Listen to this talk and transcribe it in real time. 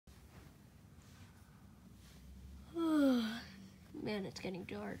Man, it's getting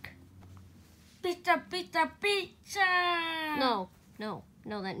dark. Pizza, pizza, pizza! No,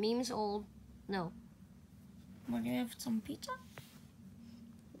 that meme's old. No. Want to have some pizza?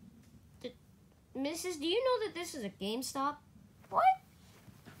 Mrs., do you know that this is a GameStop? What?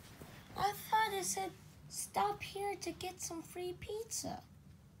 I thought it said stop here to get some free pizza.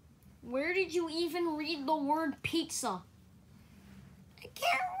 Where did you even read the word pizza? I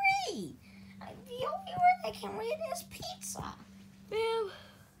can't read. The only word I can read is pizza. Man,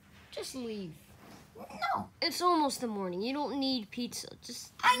 just leave. No. It's almost the morning. You don't need pizza.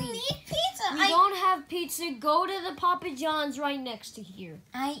 Just I leave. need pizza. We don't have pizza. Go to the Papa John's right next to here.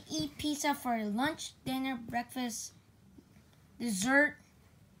 I eat pizza for lunch, dinner, breakfast, dessert.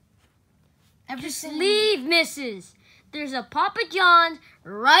 Just leave, Mrs. There's a Papa John's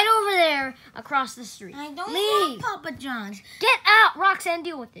right over there across the street. I don't leave. want Papa John's. Get out, Roxanne.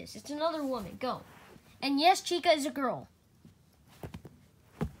 Deal with this. It's another woman. Go. And yes, Chica is a girl.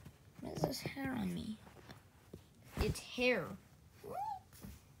 What is this hair on me? It's hair.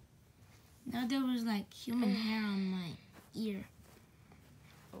 Now there was like human hair on my ear.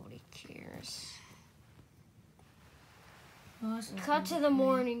 Nobody cares. Oh, so Cut to the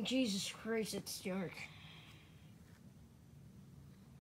morning. Jesus Christ, it's dark.